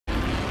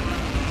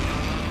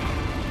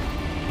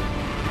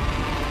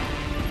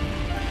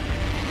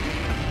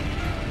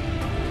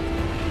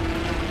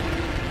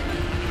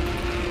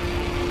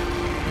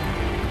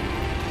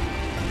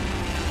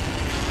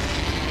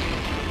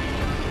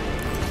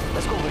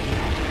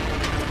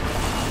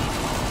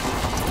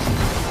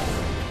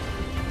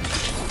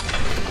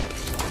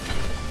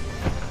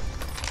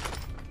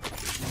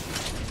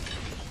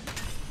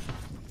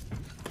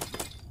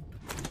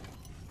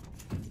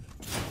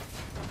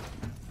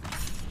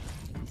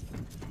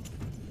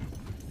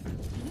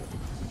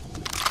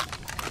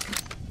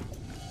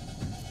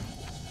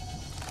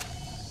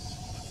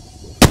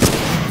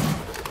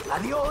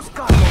Adios,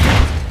 cargo.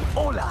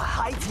 Hola,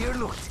 high-tier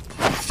loot.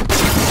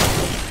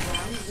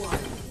 Round 1.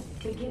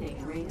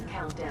 Beginning ring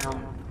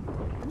countdown.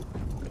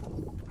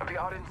 We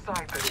are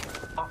inside the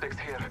ring. Optics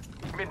here.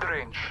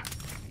 Mid-range.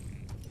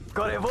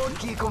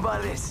 Korevonki,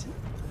 compadres.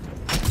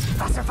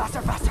 Faster,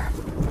 faster, faster.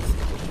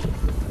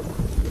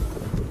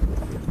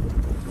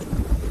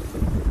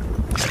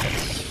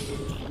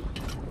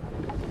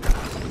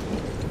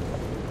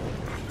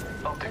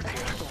 Optics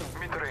here.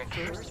 Mid-range.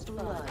 First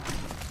blood.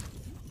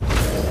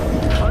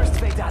 First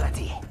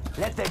fatality.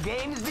 Let the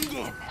games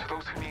begin. To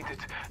those who need it,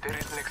 there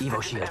is an Evo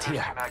extended shield energy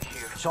here. mag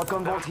here.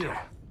 Shotgun bolt here.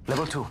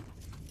 Level 2.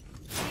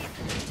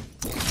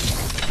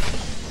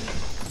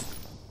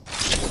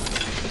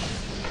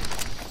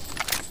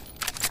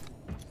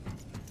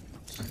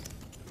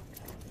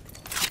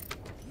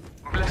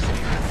 Blessing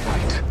you in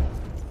sight.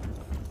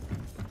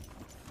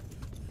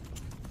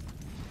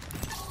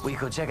 We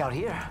could check out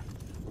here.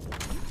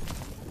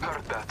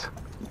 Heard that.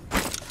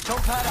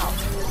 Jump pad out.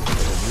 There's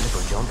a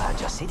beautiful jump pad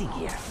just sitting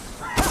here.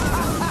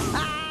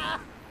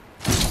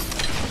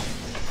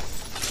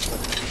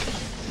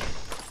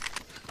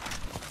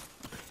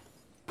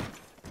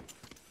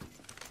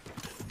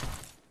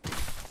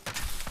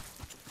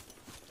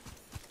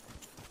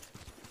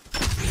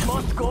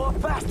 Must go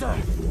faster.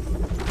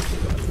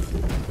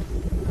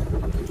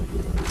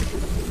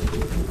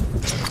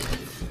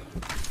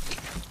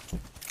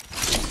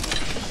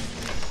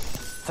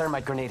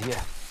 Thermite grenade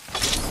here.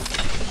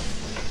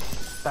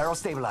 Barrel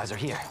stabilizer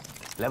here.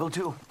 Level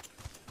 2.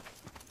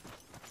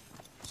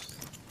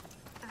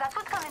 That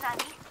would come in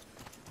handy.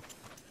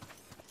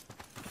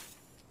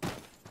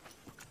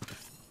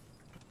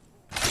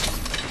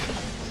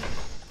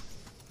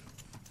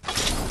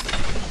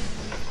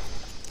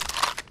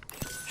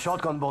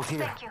 Shotgun bolt here.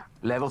 Thank you.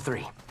 Level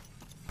 3.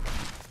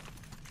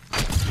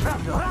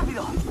 Rápido,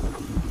 rápido!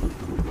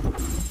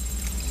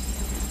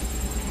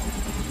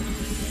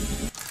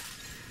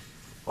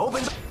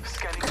 Open the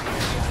Scanning the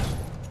area.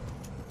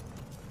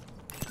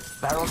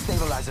 barrel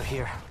stabilizer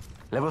here.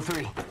 Level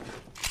 3.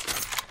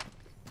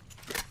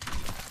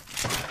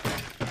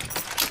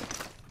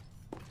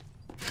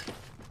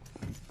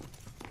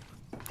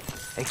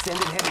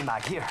 Extended heavy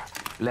mag here.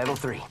 Level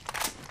 3.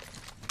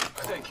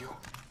 Thank you.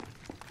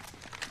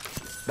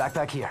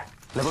 Backpack here.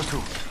 Level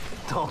 2.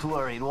 Don't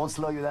worry, it won't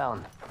slow you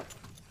down.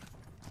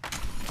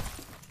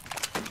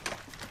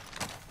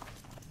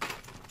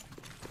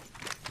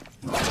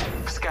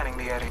 Scanning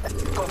the area.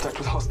 Contact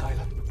with hostile.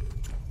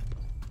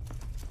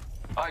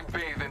 I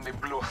bathe in the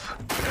bluff.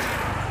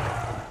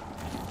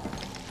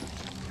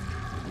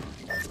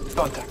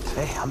 Contact.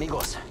 Hey,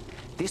 amigos.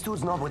 This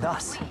dude's not with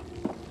us.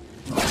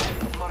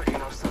 Marking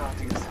our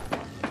surroundings.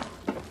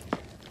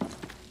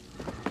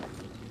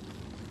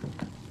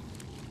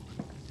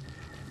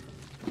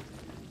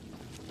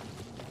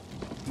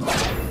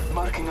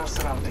 Marking our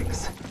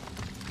surroundings.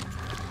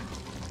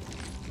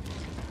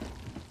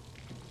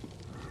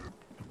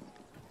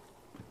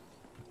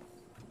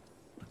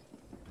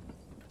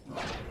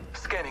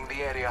 Scanning the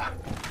area.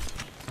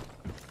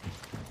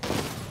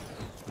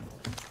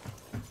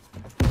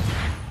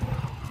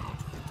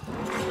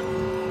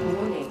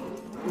 Warning.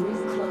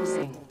 Ring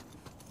closing.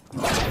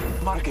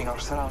 Marking our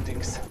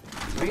surroundings.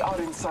 We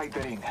are inside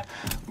the ring.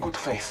 Good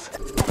faith.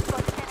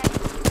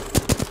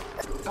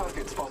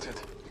 Target spotted.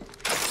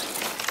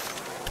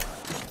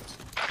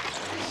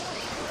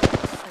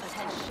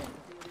 Attention.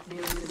 There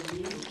is a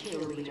new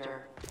kill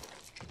leader.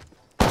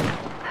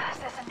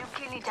 There's a new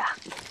kill leader.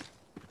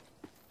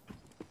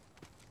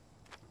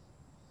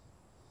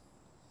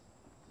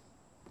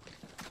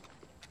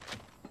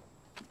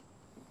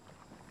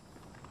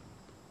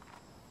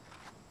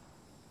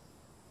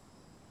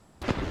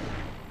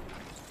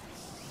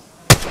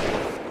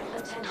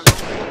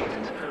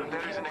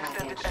 There is an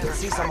extended I energy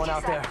see someone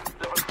out there.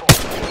 level 4.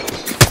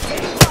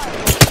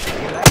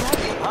 You like that?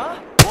 Huh?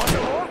 Want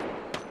some more?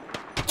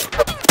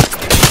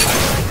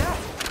 Like that?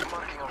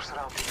 Marking our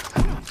surroundings.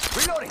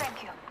 Reloading.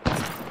 Thank you.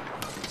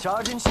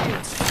 Charging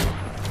shields.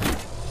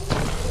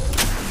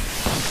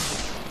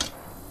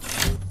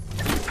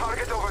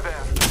 Target over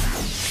there.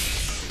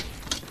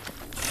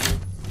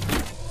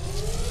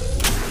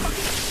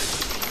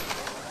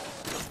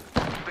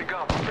 The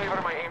guns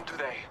favor my aim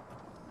today.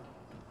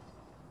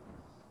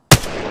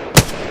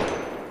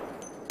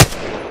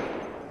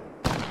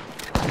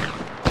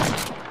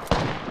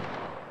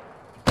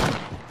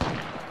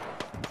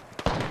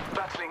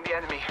 Battling the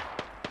enemy.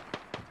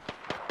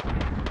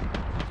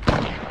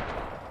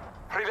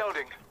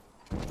 Reloading.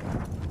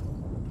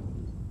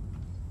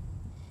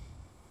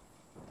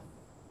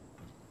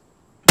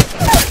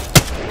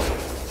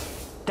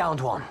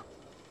 Downed one.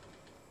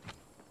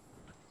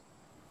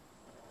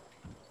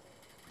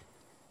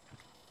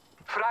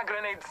 Frag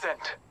grenade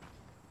sent.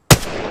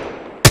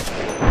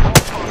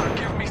 Father,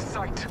 give me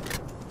sight.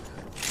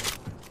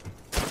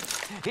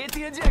 Hit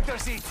the ejector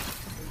seat.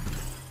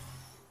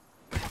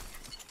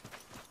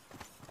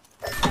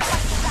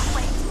 That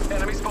way.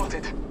 Enemy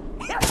spotted.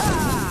 Yeah!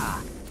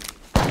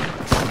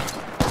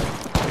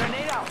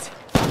 Grenade out.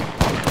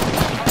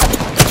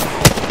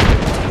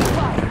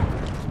 Fire.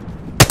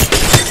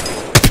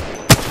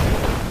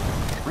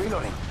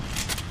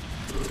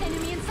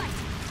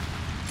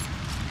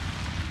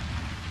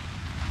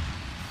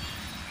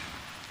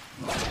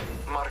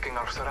 Marking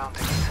our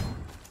surroundings.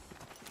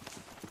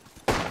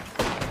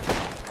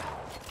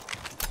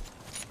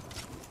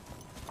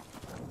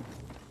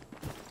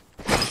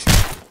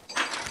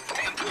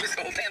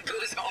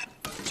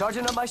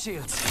 Charging up my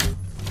shields.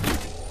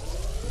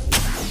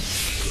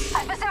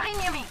 Adversary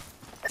near me.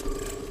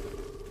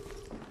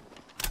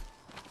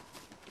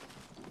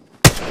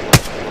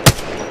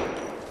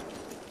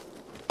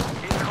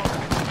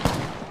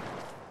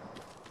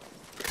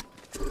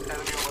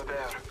 Enemy over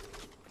there.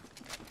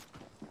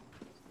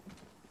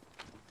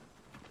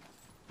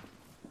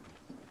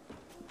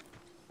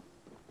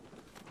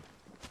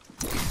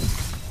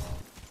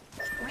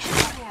 We should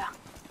go there.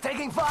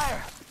 Taking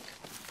fire!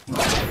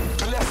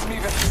 Bless me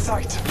with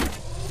sight.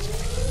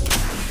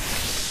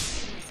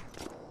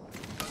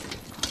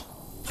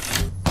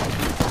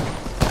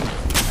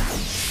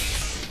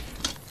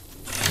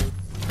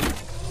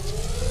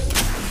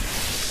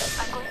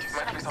 I'm going to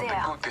Might be strike something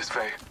there. good this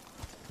way.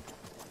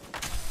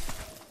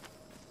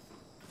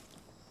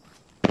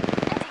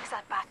 Take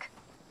that back.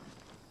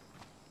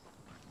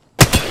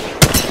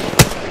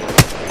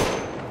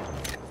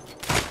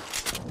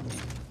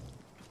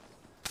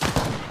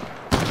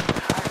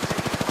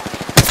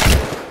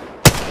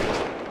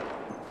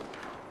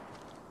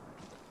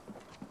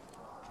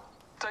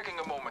 Taking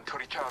a moment to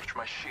recharge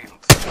my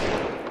shields.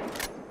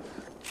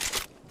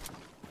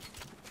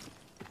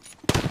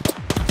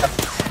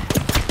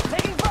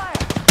 Taking fire!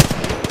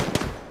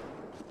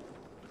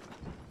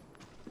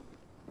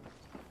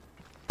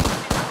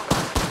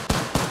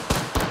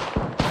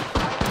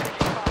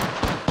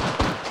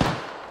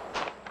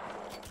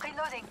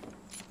 Reloading.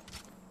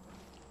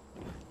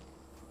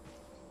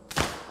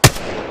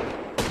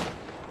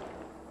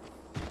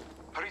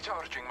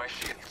 Recharging my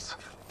shields.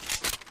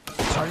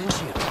 Charging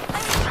shield. I'm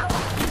in trouble.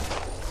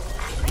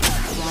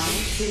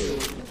 Round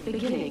 2.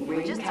 Beginning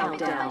ring Just help me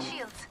with my countdown.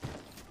 shields.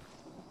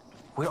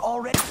 We're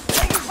already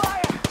taking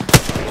fire!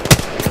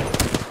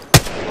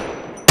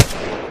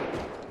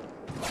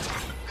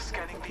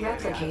 Scanning the area.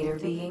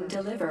 Replicator being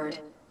delivered.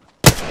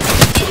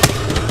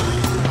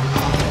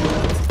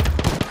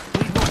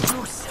 Need more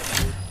juice.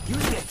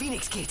 Using a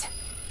Phoenix kit.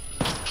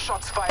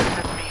 Shots fired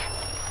at me.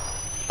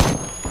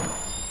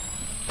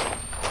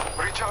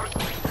 Recharge.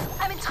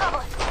 I'm in trouble.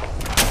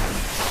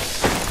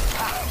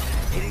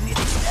 Hitting it.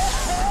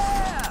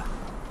 Yeah!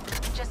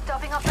 Just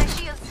topping off my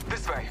shields.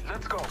 This way.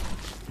 Let's go.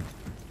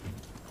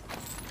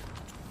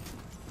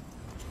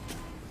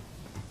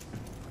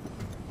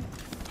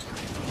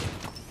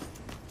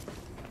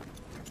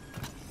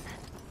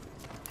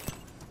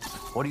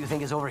 What do you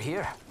think is over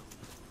here?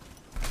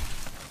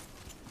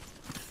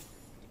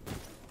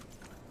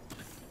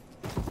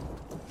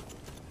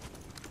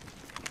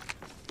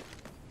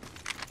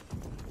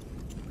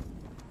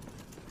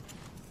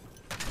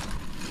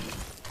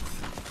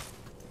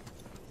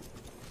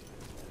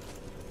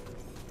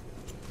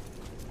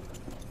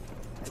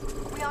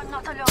 We are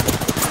not alone.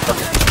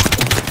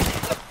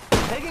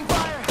 Taking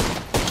fire!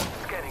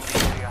 Scanning the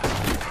area.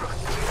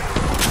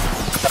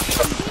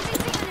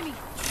 Engaging the enemy.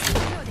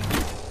 Reloading.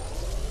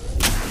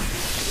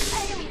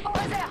 Enemy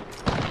over there.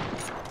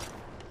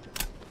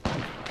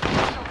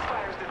 Shots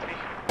fired at me.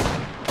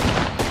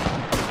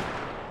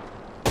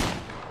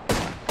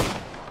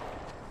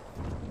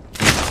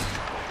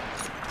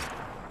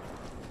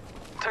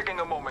 Taking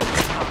a moment to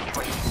recharge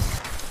my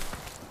shields.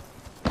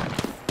 I'm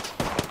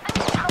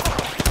in trouble.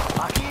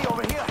 Aki,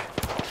 over here!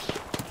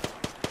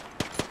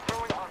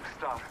 Throwing arc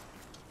star.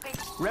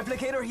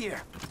 Replicator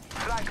here.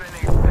 Flag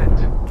grenade set.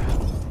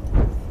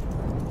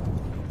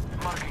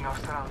 Marking our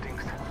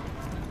surroundings.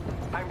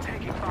 I'm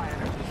taking fire.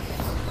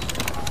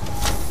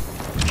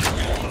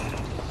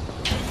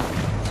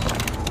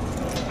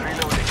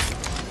 Reloading.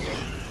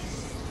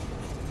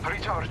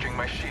 Recharging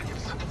my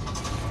shields.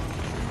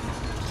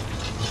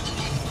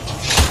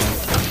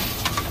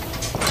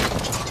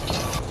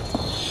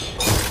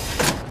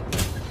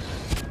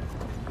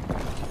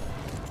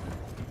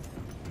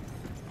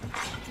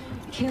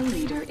 Kill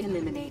leader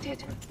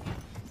eliminated.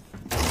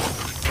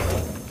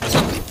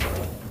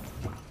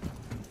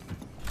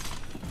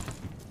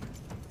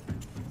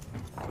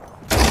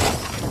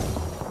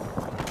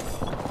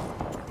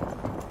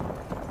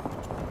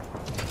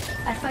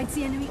 I'll fight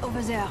the enemy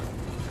over there.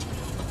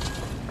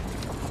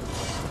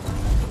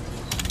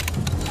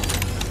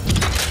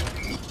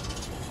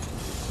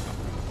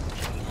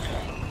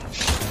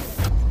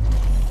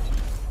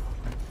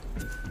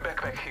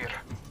 Backpack here.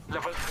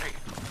 Level 3.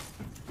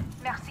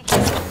 Merci.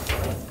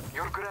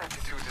 Your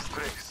gratitude is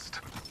praised.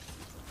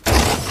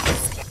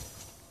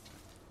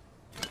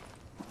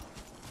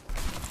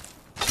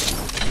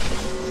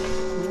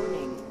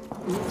 Warning.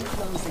 Ring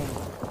closing.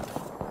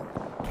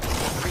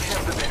 We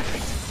have the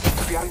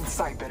benefit. We are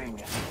inside the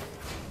ring.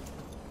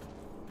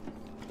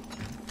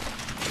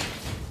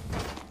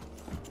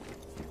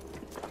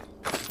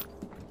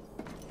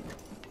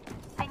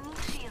 I need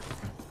shields.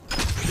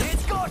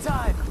 It's go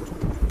time!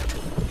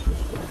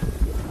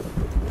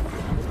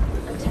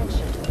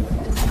 Attention.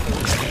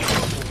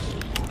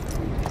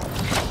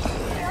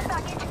 Care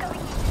package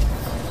coming in.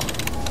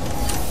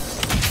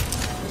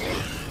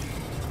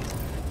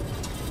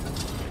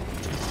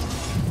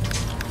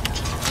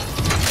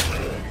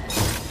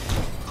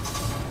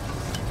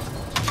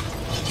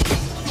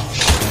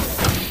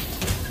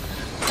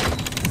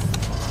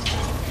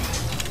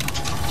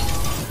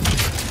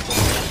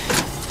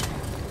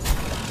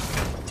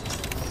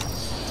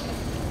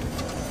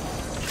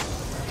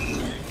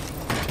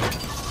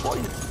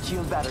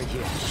 battery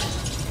here.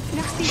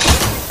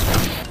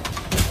 Merci.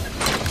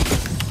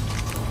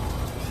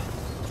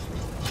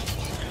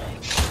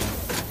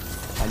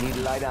 I need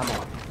light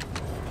ammo.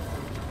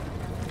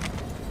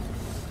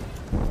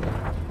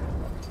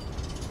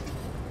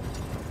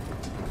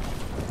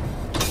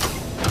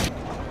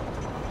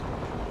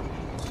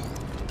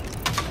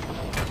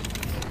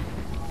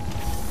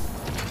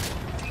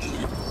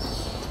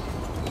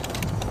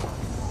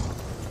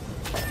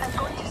 I'm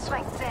going to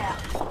strike there.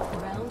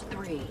 Round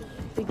 3.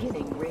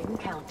 Beginning ring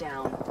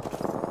countdown.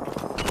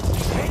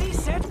 Ready,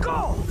 set,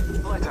 go!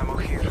 Light ammo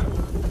here.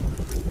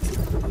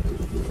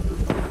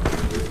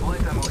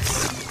 Light ammo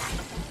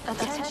here.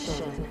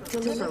 Attention.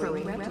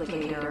 Delivering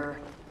replicator.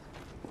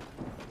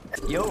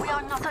 Yo, We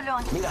are not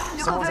alone. mira, Look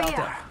someone's over out here.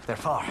 there. They're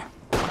far.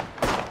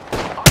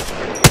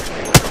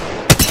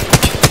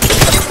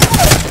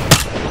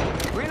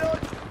 Reload!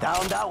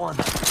 Down that one.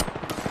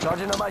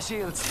 Charging on my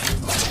shields.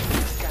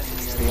 Scanning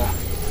the area.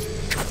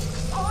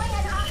 Throwing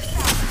an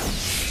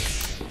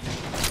Asta.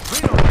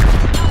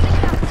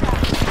 Reload!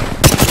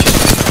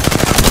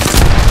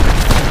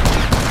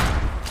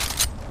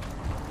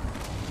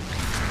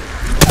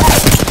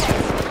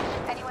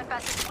 Anyone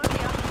passes through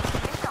here?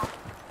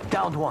 Listen.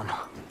 Downed one.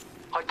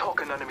 I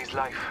took an enemy's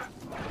life.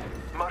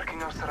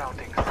 Marking our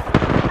surroundings.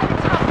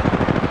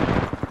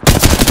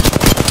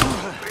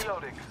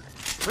 Reloading.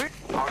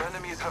 Our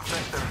enemies have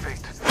met their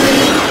fate.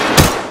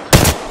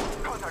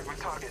 Contact with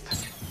target.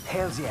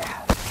 Hells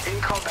yeah. In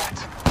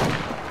combat.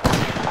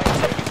 I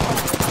take it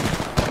forward.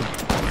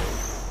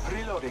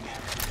 Reloading.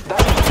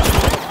 That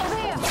Over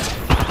here.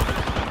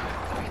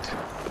 Wait.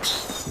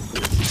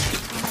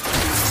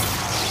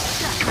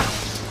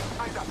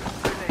 Eyes up.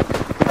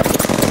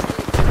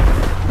 Grenade.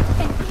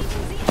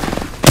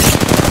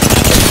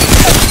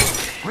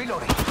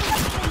 Reloading.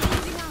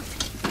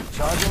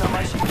 Charging on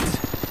my shields.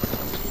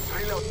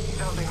 Reload.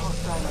 Sounding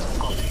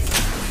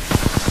hostile.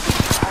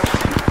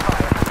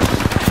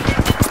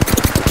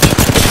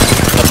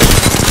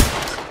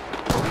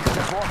 We could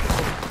just walk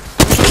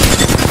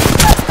it.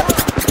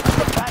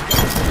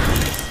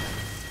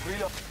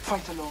 Reload.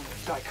 Fight alone.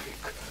 Die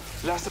quick.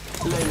 Last.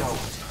 Lay low.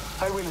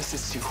 I will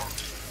assist you.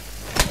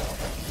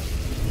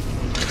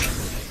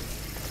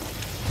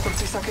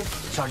 30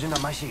 seconds. Charging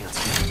on my shields.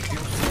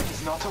 Your time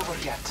is not over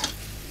yet.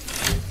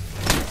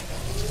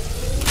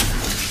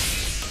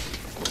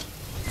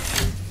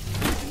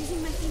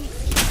 Using my Phoenix.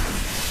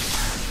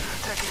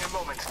 Taking a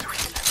moment to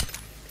heal.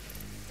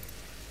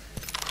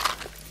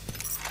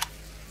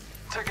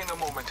 Taking a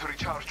moment to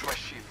recharge my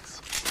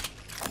shields.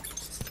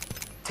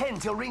 10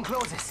 till ring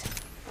closes.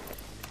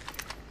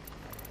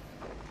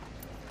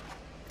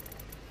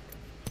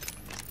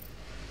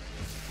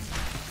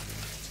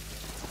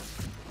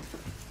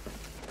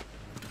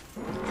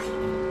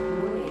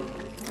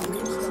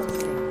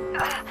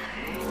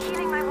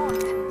 Healing my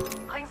wound.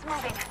 Ring's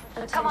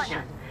moving. Come on.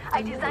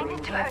 I designed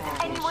it to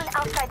hurt anyone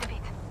outside of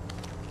it.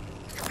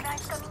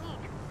 Supplies coming in.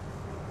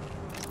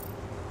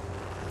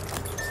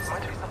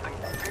 Might be something.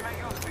 We may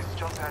use this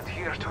jump pad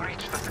here to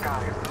reach the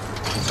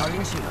skies.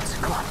 Charging shields.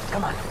 Come on,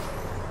 come on.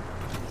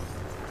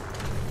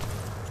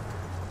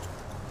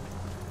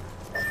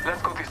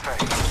 Let's go this way.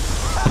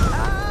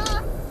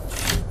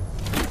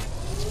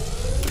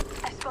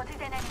 I spotted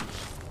an enemy.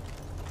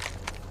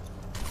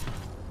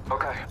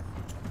 Okay.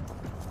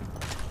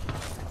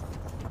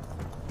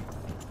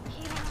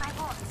 Healing my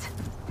wounds.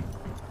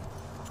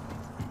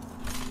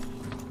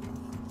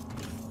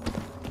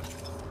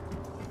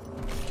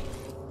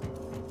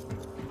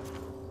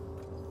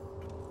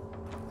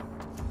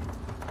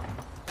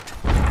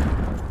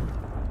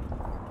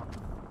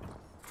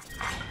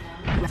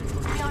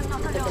 We are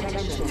not alone.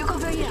 Attention. Look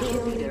over here.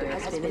 Kill leader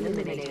has been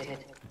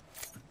eliminated.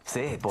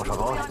 Sí, por We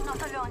favor. are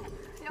not alone.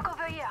 Look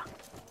over here.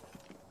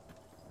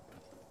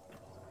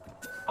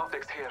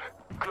 Optics here.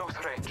 Close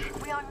range.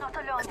 We are not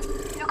alone.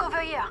 Look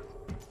over here.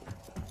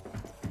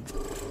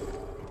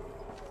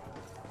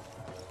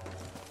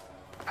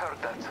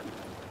 Heard that.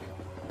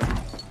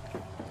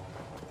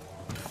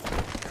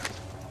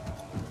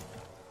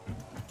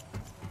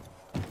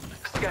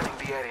 Scanning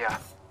the area.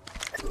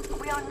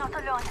 We are not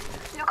alone.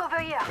 Look over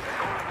here.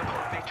 Calling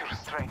upon nature's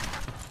strength.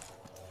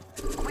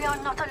 We are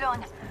not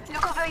alone.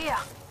 Look over here.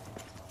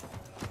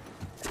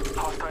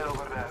 Hostile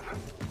over there.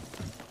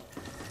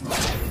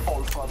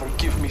 All Father,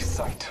 give me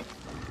sight.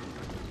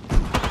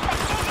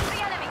 Engaging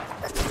the enemy.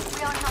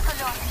 We are not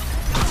alone.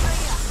 Look over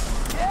here.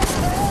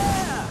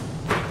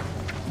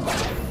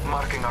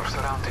 Marking our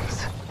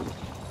surroundings.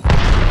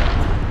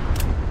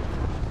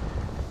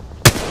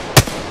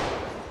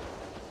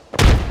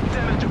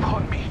 Damage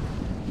upon me.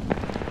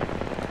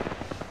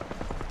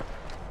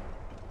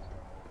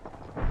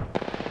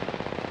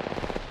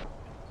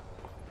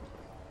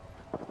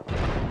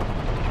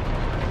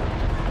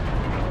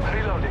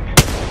 Reloading.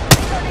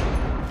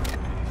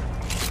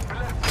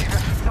 Bless me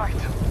with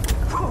sight.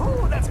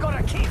 Woohoo, that's got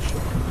a kick.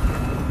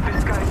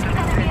 This guy's in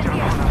danger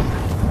upon us.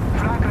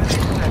 Frag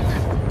grenade set.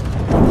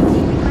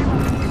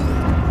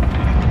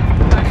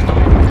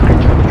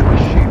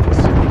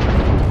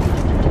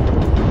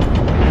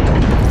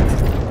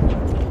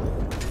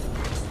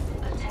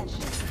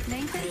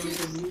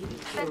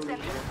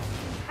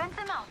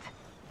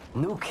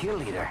 New kill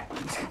leader.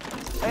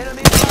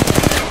 Enemy spotted.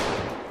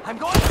 I'm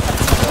going.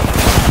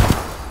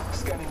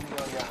 Scanning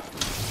the area.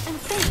 And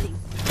safety.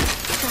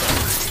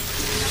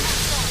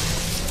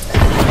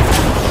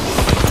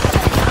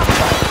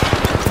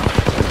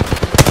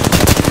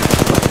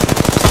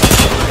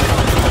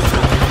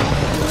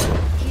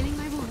 Healing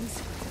my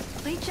wounds.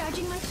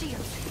 Recharging my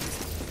shields.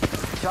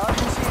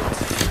 Charging shields.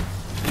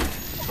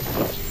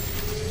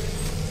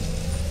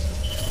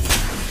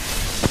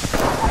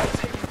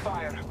 Taking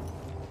fire.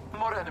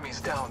 More enemies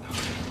down.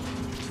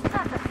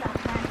 That's a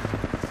start, man.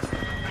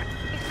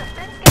 If the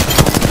fence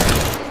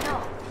gets no.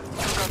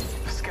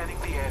 Scanning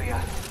the area.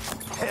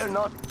 They're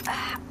not.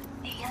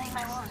 Healing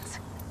my wounds.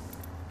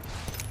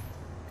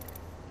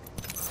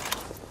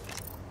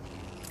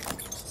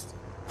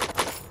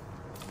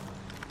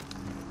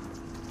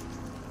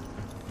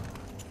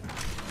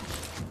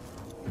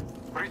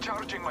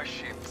 Recharging my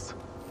shields.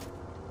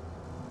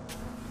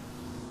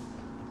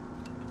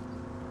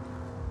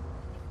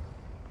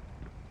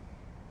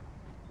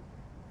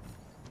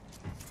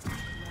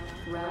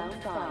 Round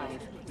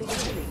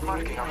 5.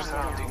 Marking our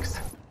surroundings.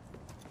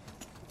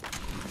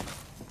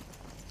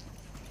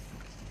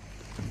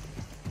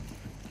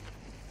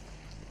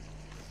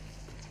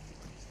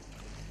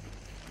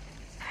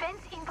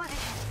 Fence in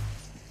position.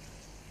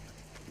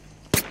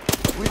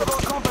 We've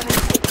got company.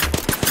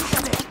 Look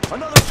at it.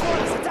 Another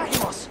squad is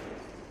attacking us.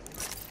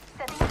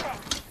 Setting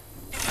fence.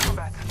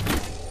 Combat.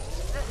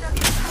 The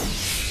circuit.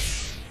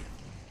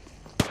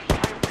 I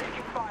am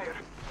taking fire.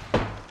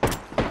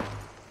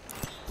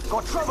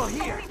 Got trouble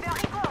here. Enemy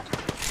very close.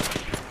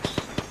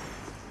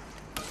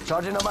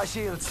 Charging on my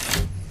shields.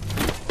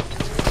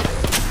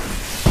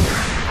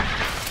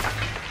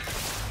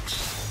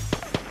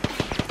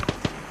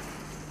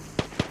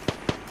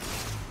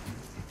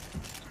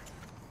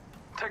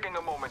 Taking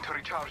a moment to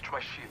recharge my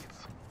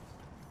shields.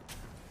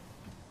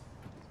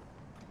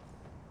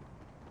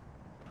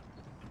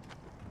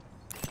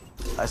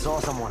 I saw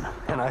someone,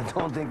 and I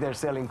don't think they're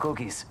selling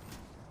cookies.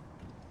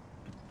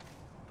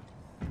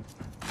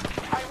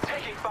 I'm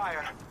taking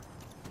fire.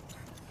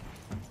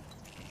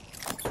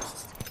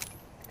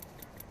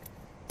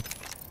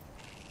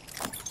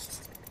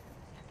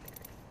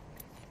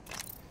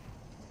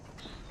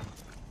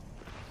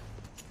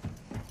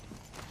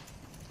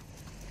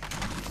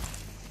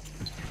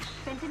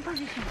 Fence in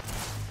position.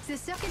 The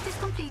circuit is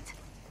complete.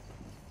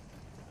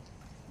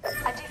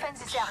 I defend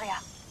this area.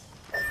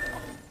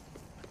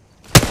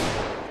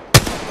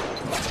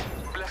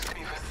 Bless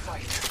me with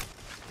sight.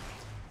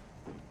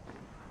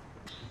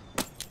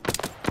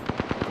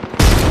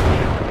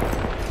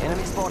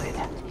 Enemy spotted.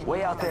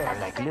 Way out there,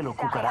 like little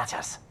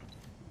cucarachas.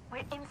 We're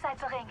inside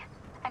the ring.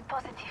 I'm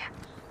positive.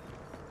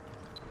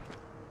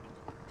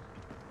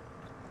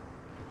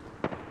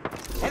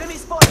 Enemy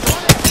spotted.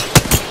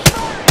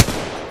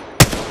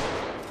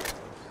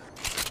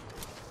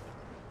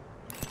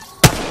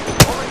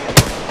 Over here.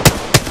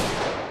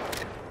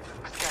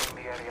 Scanning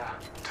the area.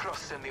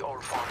 Trust in the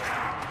Old Father.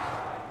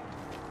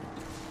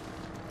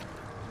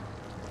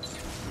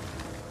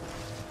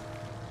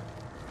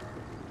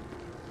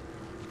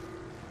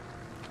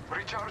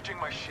 Recharging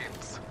my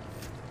shields.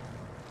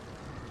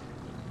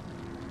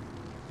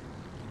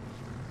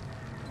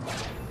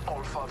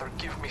 Old Father,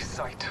 give me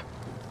sight.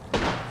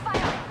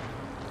 Fire!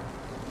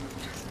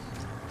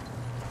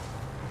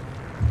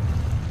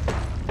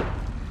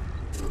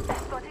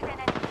 Spotted an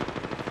enemy.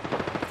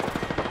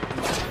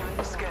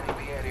 Scanning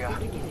the area.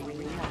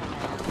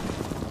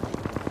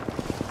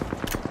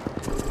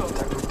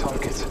 Contact with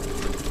target.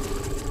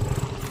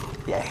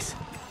 Yes.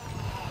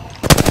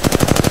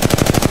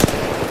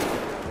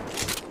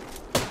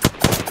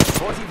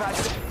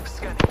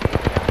 Scanning the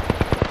area.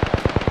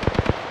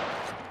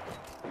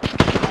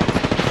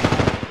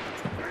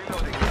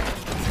 Reloading.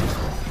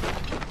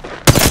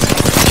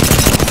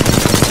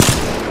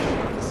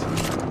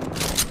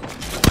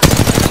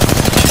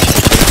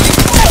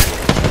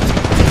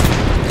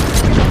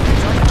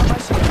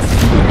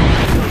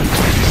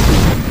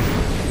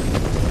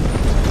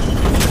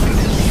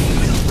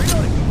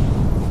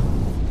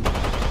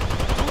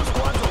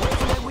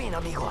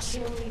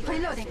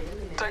 Reloading.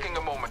 Taking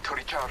a moment to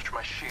recharge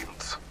my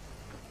shields.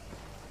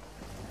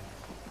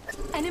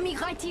 Enemy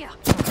right here.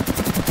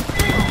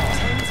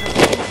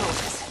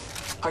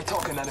 I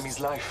took an enemy's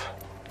life.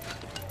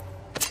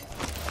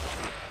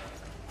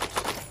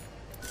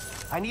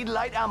 I need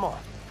light ammo.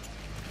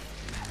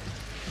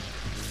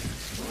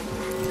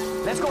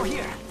 Let's go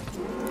here.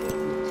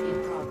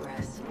 In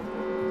progress.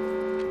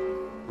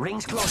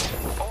 Rings close.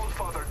 Old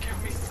Father,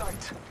 give me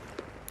sight.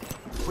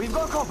 We've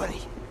got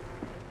company.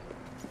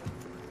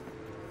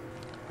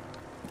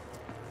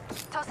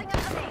 Tossing a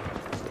grenade.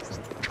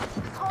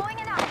 Throwing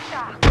an arc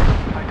star.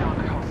 I downed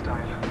the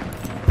hostile.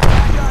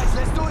 Guys,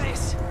 let's do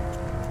this.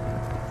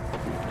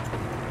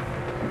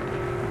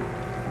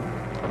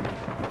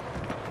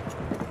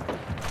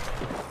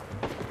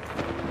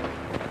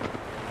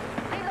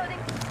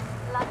 Reloading.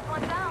 Last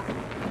one down.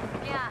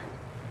 Yeah.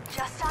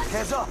 Just us.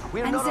 Heads up,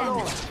 we're And not send.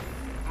 alone.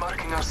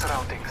 Marking our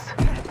surroundings.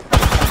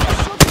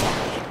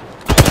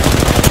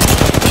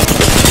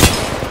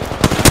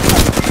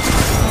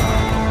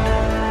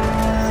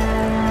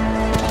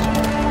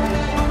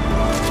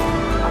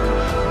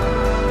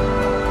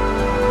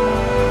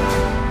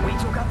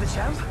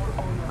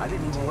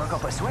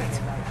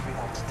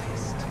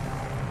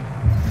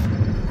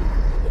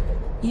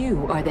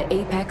 You are the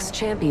Apex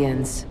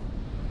Champions.